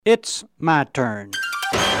It's my turn.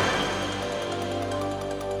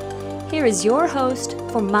 Here is your host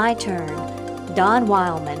for My Turn, Don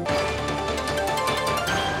Wildman.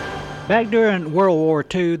 Back during World War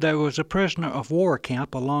II, there was a prisoner of war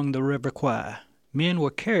camp along the River Kwai. Men were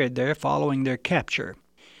carried there following their capture.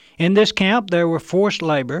 In this camp, there were forced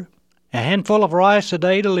labor, a handful of rice a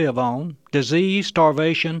day to live on, disease,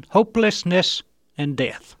 starvation, hopelessness, and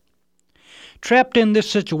death. Trapped in this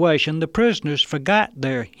situation, the prisoners forgot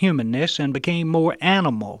their humanness and became more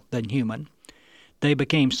animal than human. They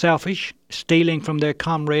became selfish, stealing from their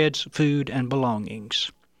comrades' food and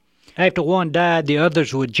belongings. After one died, the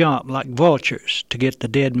others would jump like vultures to get the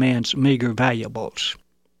dead man's meager valuables.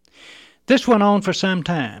 This went on for some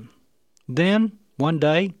time. Then, one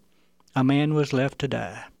day, a man was left to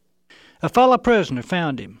die. A fellow prisoner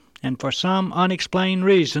found him, and for some unexplained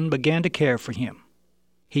reason began to care for him.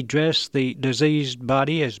 He dressed the diseased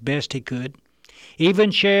body as best he could,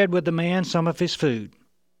 even shared with the man some of his food.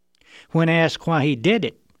 When asked why he did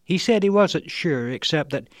it, he said he wasn't sure,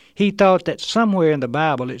 except that he thought that somewhere in the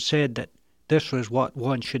Bible it said that this was what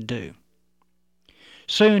one should do.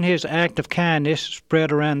 Soon his act of kindness spread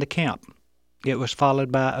around the camp. It was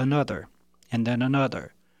followed by another, and then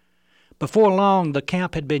another. Before long, the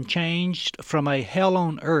camp had been changed from a hell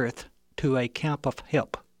on earth to a camp of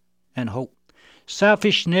help and hope.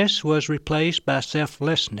 Selfishness was replaced by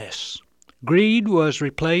selflessness. Greed was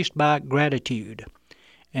replaced by gratitude,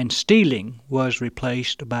 and stealing was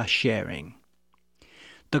replaced by sharing.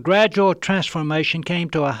 The gradual transformation came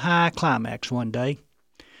to a high climax one day.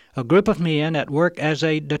 A group of men at work as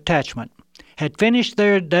a detachment had finished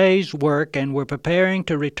their day's work and were preparing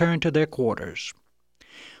to return to their quarters.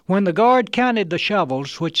 When the guard counted the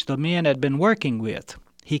shovels which the men had been working with,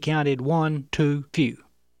 he counted one too few.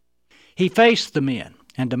 He faced the men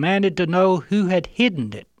and demanded to know who had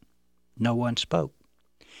hidden it. No one spoke.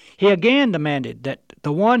 He again demanded that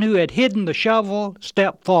the one who had hidden the shovel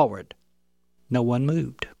step forward. No one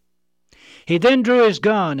moved. He then drew his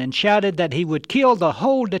gun and shouted that he would kill the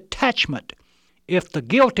whole detachment if the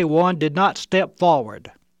guilty one did not step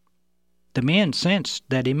forward. The men sensed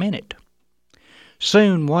that he meant it.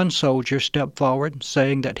 Soon one soldier stepped forward,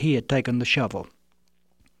 saying that he had taken the shovel.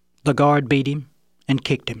 The guard beat him and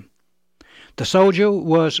kicked him. The soldier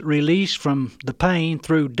was released from the pain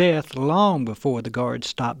through death long before the guard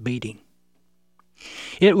stopped beating.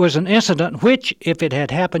 It was an incident which, if it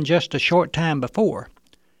had happened just a short time before,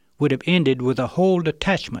 would have ended with a whole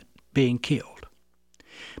detachment being killed.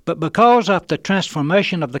 But because of the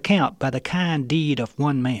transformation of the camp by the kind deed of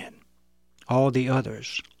one man, all the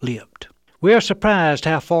others lived. We are surprised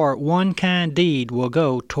how far one kind deed will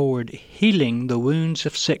go toward healing the wounds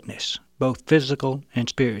of sickness, both physical and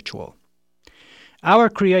spiritual. Our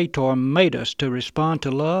Creator made us to respond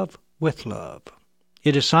to love with love.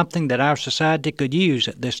 It is something that our society could use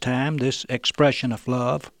at this time, this expression of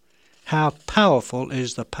love. How powerful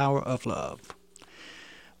is the power of love?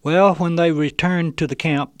 Well, when they returned to the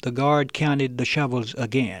camp, the guard counted the shovels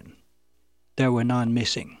again. There were none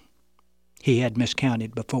missing. He had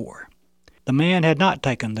miscounted before. The man had not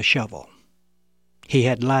taken the shovel. He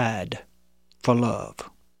had lied for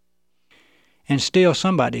love. And still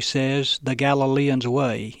somebody says the Galilean's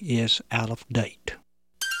way is out of date.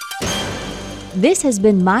 This has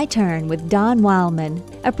been My Turn with Don Wildman,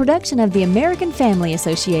 a production of the American Family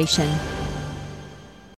Association.